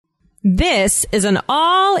This is an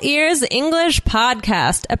All Ears English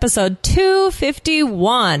podcast, episode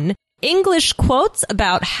 251, English quotes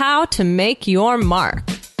about how to make your mark.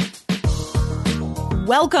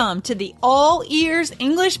 Welcome to the All Ears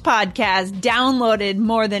English podcast, downloaded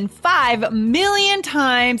more than 5 million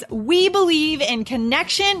times. We believe in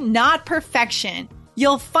connection, not perfection.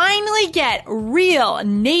 You'll finally get real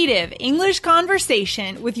native English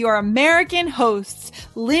conversation with your American hosts,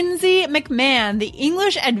 Lindsay McMahon, the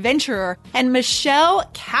English adventurer, and Michelle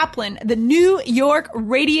Kaplan, the New York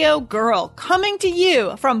radio girl, coming to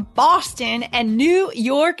you from Boston and New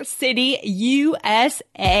York City,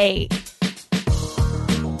 USA.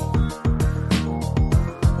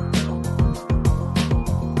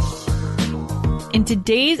 In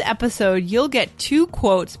today's episode, you'll get 2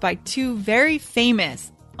 quotes by 2 very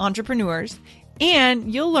famous entrepreneurs,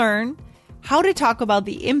 and you'll learn how to talk about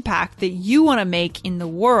the impact that you want to make in the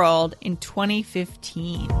world in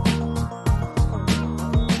 2015.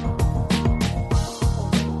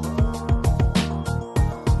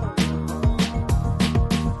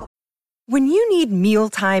 When you need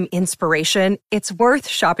mealtime inspiration, it's worth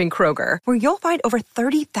shopping Kroger, where you'll find over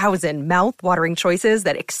 30,000 mouth-watering choices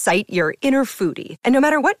that excite your inner foodie. And no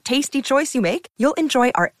matter what tasty choice you make, you'll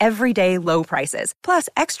enjoy our everyday low prices, plus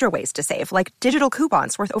extra ways to save, like digital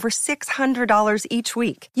coupons worth over $600 each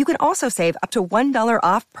week. You can also save up to $1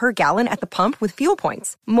 off per gallon at the pump with fuel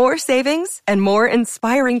points. More savings and more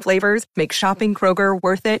inspiring flavors make shopping Kroger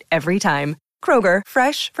worth it every time. Kroger,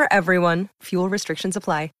 fresh for everyone. Fuel restrictions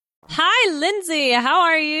apply. Hi, Lindsay. How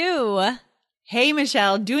are you? Hey,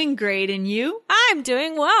 Michelle. Doing great. And you? I'm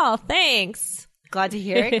doing well. Thanks. Glad to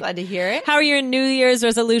hear it. Glad to hear it. How are your New Year's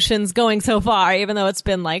resolutions going so far, even though it's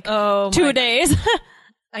been like 2 days?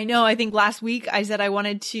 I know. I think last week I said I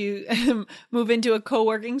wanted to move into a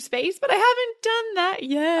co-working space, but I haven't done that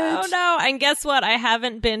yet. Oh, no. And guess what? I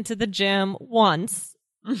haven't been to the gym once.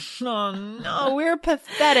 Oh, no. We're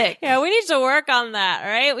pathetic. Yeah, we need to work on that,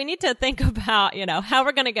 right? We need to think about, how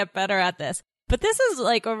we're going to get better at this. But this is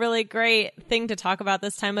like a really great thing to talk about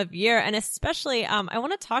this time of year. And especially, I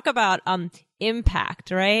want to talk about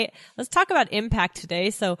impact, right? Let's talk about impact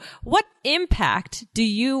today. So what impact do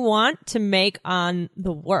you want to make on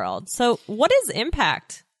the world? So what is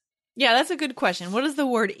impact? Yeah, that's a good question. What does the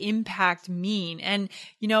word impact mean? And,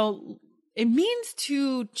 it means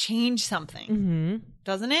to change something,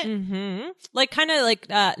 doesn't it? Mm-hmm. Like kind of like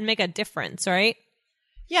make a difference, right?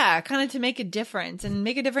 Yeah, kind of to make a difference. And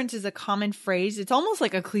make a difference is a common phrase. It's almost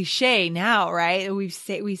like a cliche now, right? We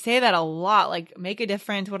say that a lot, like make a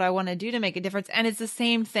difference, what I want to do to make a difference. And it's the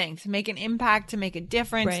same thing, to make an impact, to make a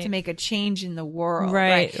difference, right. To make a change in the world.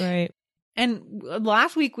 Right. And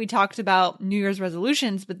last week we talked about New Year's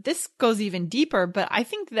resolutions, but this goes even deeper. But I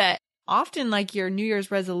think that often like your New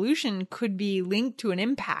Year's resolution could be linked to an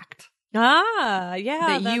impact. Yeah,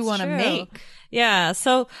 that you want to make. Yeah.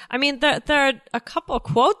 So, I mean, there are a couple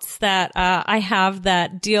quotes that I have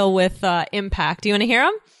that deal with impact. Do you want to hear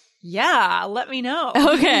them? Yeah, let me know.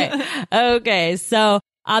 Okay. So,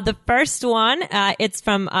 the first one, it's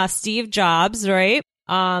from Steve Jobs, right?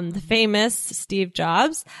 The famous Steve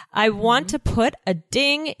Jobs. I want to put a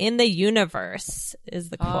ding in the universe is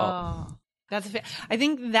the quote. Oh. I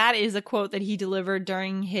think that is a quote that he delivered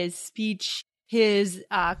during his speech, his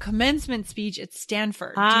commencement speech at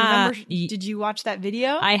Stanford. Do you remember? Did you watch that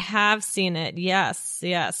video? I have seen it. Yes.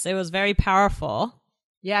 It was very powerful.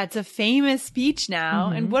 Yeah, it's a famous speech now.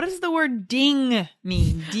 Mm-hmm. And what does the word ding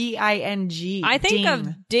mean? D-I-N-G. I think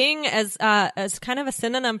of ding as kind of a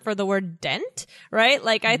synonym for the word dent, right?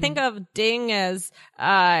 Like I think of ding as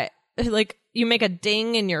like you make a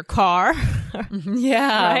ding in your car.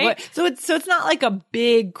 Yeah. Right? So it's not like a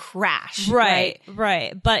big crash. Right.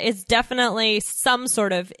 But it's definitely some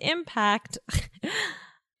sort of impact.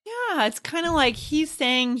 Yeah. It's kind of like he's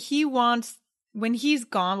saying he wants, when he's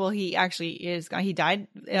gone, well, he actually is gone. He died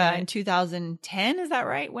in 2010. Is that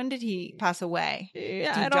right? When did he pass away?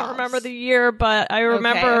 Yeah, I don't remember the year, but I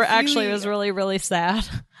remember actually it was really, really sad.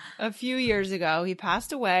 A few years ago, he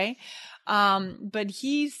passed away. But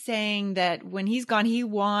he's saying that when he's gone, he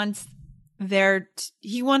wants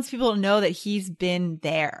people to know that he's been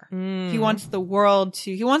there. He wants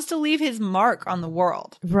he wants to leave his mark on the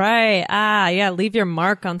world. Right. Yeah. Leave your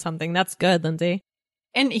mark on something. That's good, Lindsay.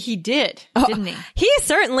 And he did, didn't he? He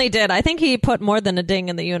certainly did. I think he put more than a ding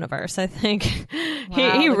in the universe. I think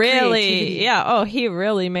wow, he really, he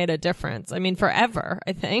really made a difference. I mean, forever,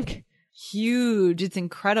 I think. Huge. It's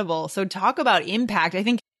incredible. So talk about impact. I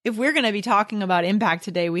think if we're going to be talking about impact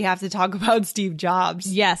today, we have to talk about Steve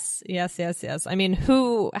Jobs. Yes. I mean,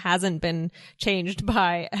 who hasn't been changed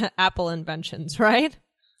by Apple inventions, right?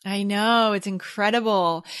 I know, it's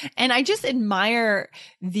incredible. And I just admire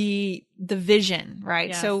the vision, right?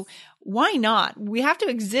 Yes. So why not? We have to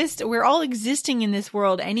exist. We're all existing in this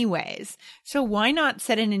world anyways. So why not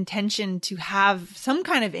set an intention to have some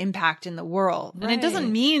kind of impact in the world? And it doesn't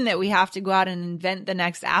Right. mean that we have to go out and invent the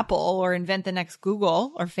next Apple or invent the next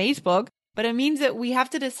Google or Facebook, but it means that we have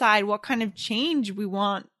to decide what kind of change we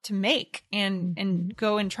want to make and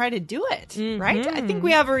go and try to do it, right? I think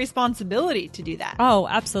we have a responsibility to do that. Oh,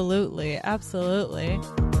 absolutely. Absolutely.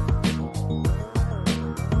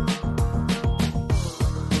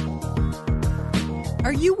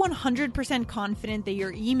 Are you 100% confident that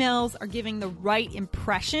your emails are giving the right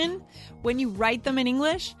impression when you write them in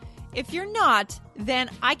English? If you're not, then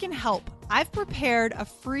I can help. I've prepared a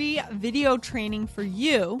free video training for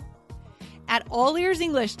you at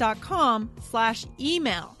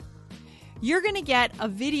allearsenglish.com/email. You're going to get a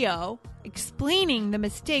video explaining the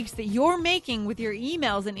mistakes that you're making with your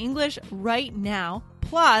emails in English right now,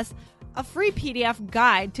 plus a free PDF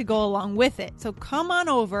guide to go along with it. So come on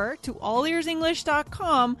over to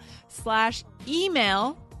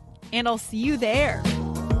allearsenglish.com/email and I'll see you there.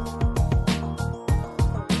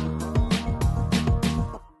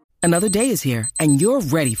 Another day is here, and you're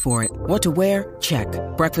ready for it. What to wear? Check.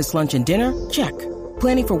 Breakfast, lunch, and dinner? Check.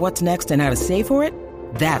 Planning for what's next and how to save for it?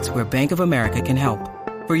 That's where Bank of America can help.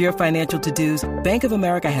 For your financial to-dos, Bank of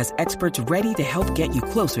America has experts ready to help get you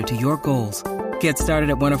closer to your goals. Get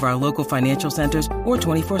started at one of our local financial centers or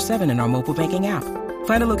 24/7 in our mobile banking app.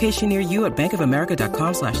 Find a location near you at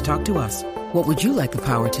bankofamerica.com/talktous. What would you like the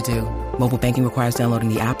power to do? Mobile banking requires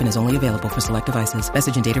downloading the app and is only available for select devices.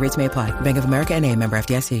 Message and data rates may apply. Bank of America NA, member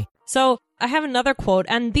FDIC. So I have another quote,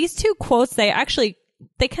 and these two quotes, they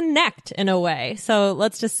connect in a way. So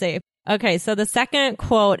let's just see. Okay, so the second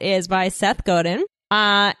quote is by Seth Godin,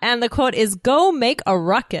 and the quote is, "Go make a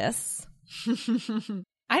ruckus."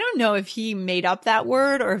 I don't know if he made up that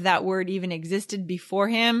word or if that word even existed before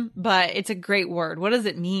him, but it's a great word. What does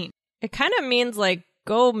it mean? It kind of means like,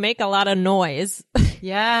 go make a lot of noise.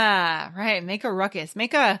 Yeah, right. Make a ruckus.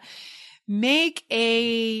 Make a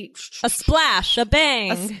A splash, a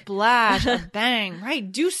bang. a splash, a bang, right?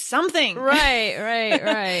 Do something.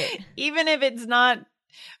 Right. Even if it's not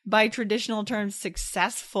by traditional terms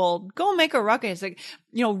successful, go make a ruckus. Like,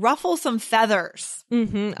 ruffle some feathers.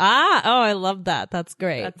 Mm-hmm. I love that. That's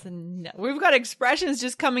great. We've got expressions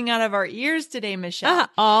just coming out of our ears today, Michelle.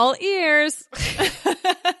 All ears.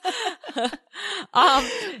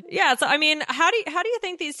 Yeah. So, I mean, how do you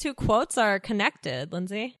think these two quotes are connected,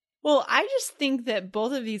 Lindsay? Well, I just think that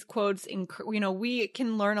both of these quotes, we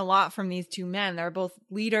can learn a lot from these two men. They're both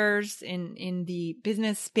leaders in the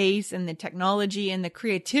business space and the technology and the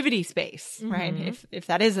creativity space, right? If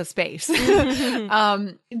that is a space.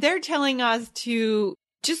 They're telling us to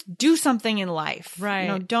just do something in life.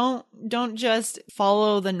 Right. Don't just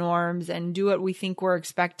follow the norms and do what we think we're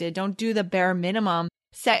expected. Don't do the bare minimum.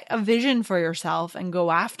 Set a vision for yourself and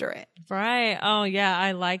go after it. Right. Oh, yeah.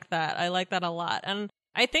 I like that. I like that a lot. And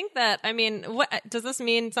I think that, I mean, what does this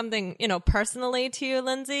mean something, personally to you,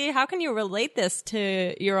 Lindsay? How can you relate this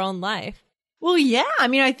to your own life? Well, yeah. I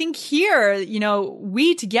mean, I think here,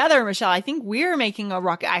 we together, Michelle, I think we're making a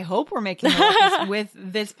ruckus. I hope we're making a ruckus with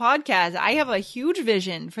this podcast. I have a huge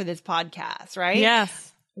vision for this podcast, right?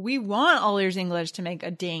 Yes. We want All Ears English to make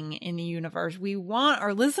a ding in the universe. We want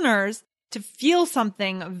our listeners to feel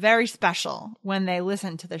something very special when they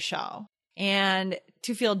listen to the show, and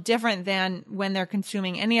to feel different than when they're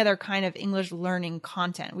consuming any other kind of English learning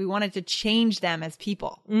content. We wanted to change them as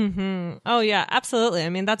people. Mm-hmm. Oh, yeah, absolutely. I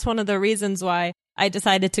mean, that's one of the reasons why I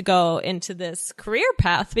decided to go into this career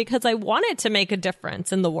path, because I wanted to make a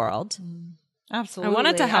difference in the world. Absolutely. I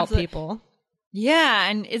wanted to help people. Yeah.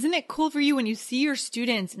 And isn't it cool for you when you see your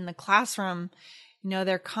students in the classroom,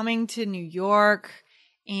 they're coming to New York,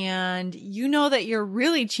 and that you're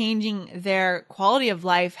really changing their quality of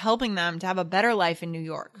life, helping them to have a better life in New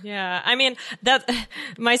York. Yeah. I mean,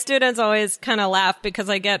 my students always kind of laugh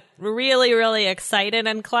because I get really, really excited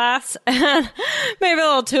in class and maybe a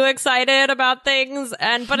little too excited about things.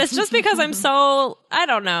 But it's just because I'm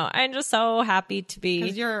just so happy to be.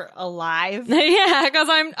 Because you're alive. Yeah. Because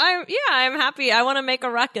I'm happy. I want to make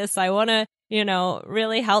a ruckus. I want to,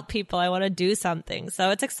 really help people. I want to do something.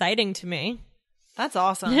 So it's exciting to me. That's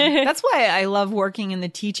awesome. That's why I love working in the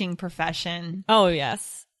teaching profession. Oh,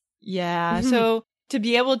 yes. Yeah. So to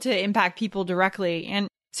be able to impact people directly. And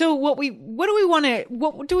so what do we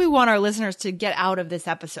want our listeners to get out of this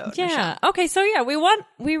episode? Yeah. Michelle? Okay. So yeah, we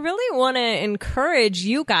really want to encourage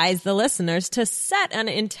you guys, the listeners, to set an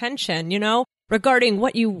intention, regarding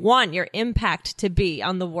what you want your impact to be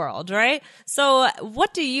on the world, right? So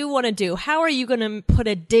what do you want to do? How are you going to put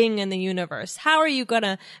a ding in the universe? How are you going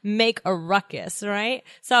to make a ruckus, right?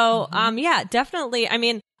 So, yeah, definitely. I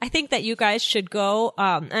mean, I think that you guys should go,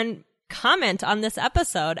 and comment on this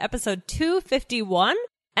episode 251.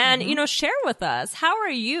 And, you know, share with us, how are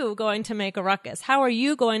you going to make a ruckus? How are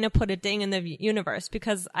you going to put a ding in the universe?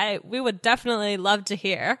 Because we would definitely love to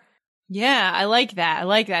hear. Yeah, I like that. I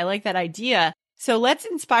like that idea. So let's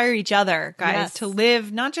inspire each other, guys, to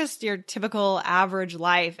live not just your typical average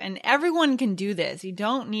life. And everyone can do this. You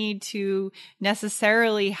don't need to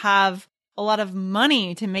necessarily have a lot of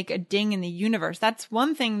money to make a ding in the universe. That's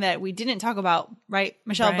one thing that we didn't talk about, right,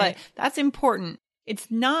 Michelle? Right. But that's important. It's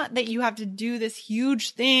not that you have to do this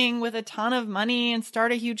huge thing with a ton of money and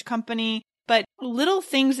start a huge company, but little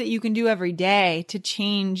things that you can do every day to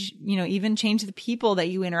change, you know, even change the people that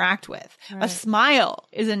you interact with. Right. A smile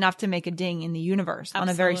is enough to make a ding in the universe on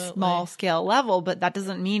a very small scale level, but that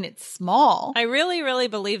doesn't mean it's small. I really, really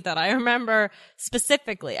believe that. I remember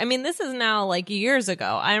specifically, I mean, this is now like years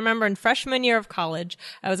ago. I remember in freshman year of college,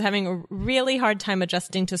 I was having a really hard time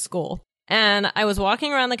adjusting to school. And I was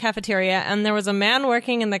walking around the cafeteria and there was a man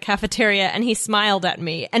working in the cafeteria and he smiled at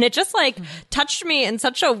me. And it just like touched me in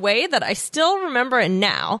such a way that I still remember it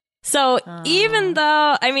now. So even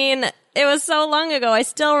though, I mean, it was so long ago, I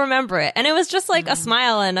still remember it. And it was just like a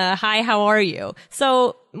smile and a hi, how are you?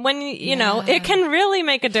 So when, you know, it can really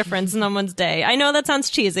make a difference in someone's day. I know that sounds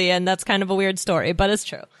cheesy and that's kind of a weird story, but it's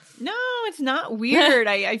true. No, it's not weird.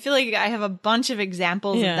 I feel like I have a bunch of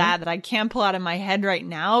examples of that I can't pull out of my head right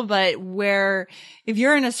now, but where if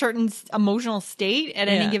you're in a certain emotional state at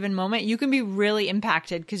any given moment, you can be really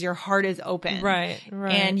impacted because your heart is open. Right.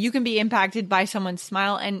 And you can be impacted by someone's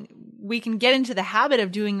smile, and we can get into the habit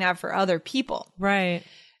of doing that for other people. Right.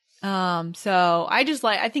 So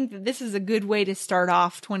I think that this is a good way to start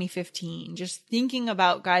off 2015. Just thinking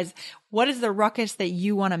about, guys, what is the ruckus that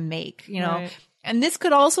you want to make, you know? Right. And this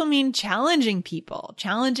could also mean challenging people,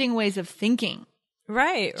 challenging ways of thinking.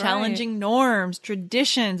 Right. Challenging norms,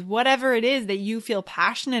 traditions, whatever it is that you feel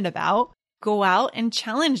passionate about, go out and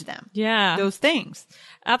challenge them. Yeah. Those things.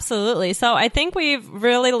 Absolutely. So I think we've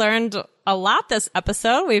really learned a lot this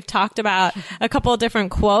episode. We've talked about a couple of different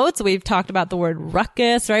quotes. We've talked about the word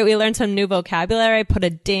ruckus, right? We learned some new vocabulary, put a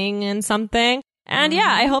ding in something. And yeah,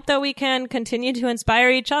 I hope that we can continue to inspire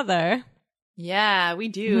each other. Yeah, we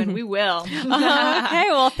do, and we will. Okay,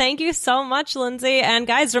 well, thank you so much, Lindsay. And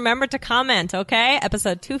guys, remember to comment, okay?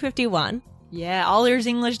 Episode 251. Yeah,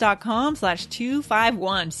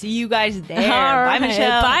 allearsenglish.com/251. See you guys there. All Bye, right.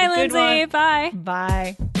 Michelle. Bye, Lindsay. Bye.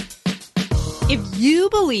 Bye. If you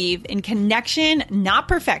believe in connection, not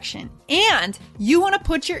perfection, and you want to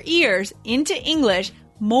put your ears into English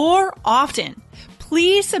more often,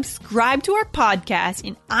 please subscribe to our podcast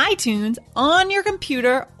in iTunes on your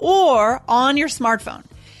computer or on your smartphone.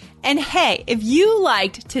 And hey, if you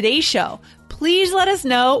liked today's show, please let us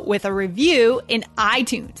know with a review in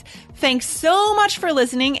iTunes. Thanks so much for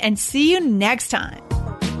listening and see you next time.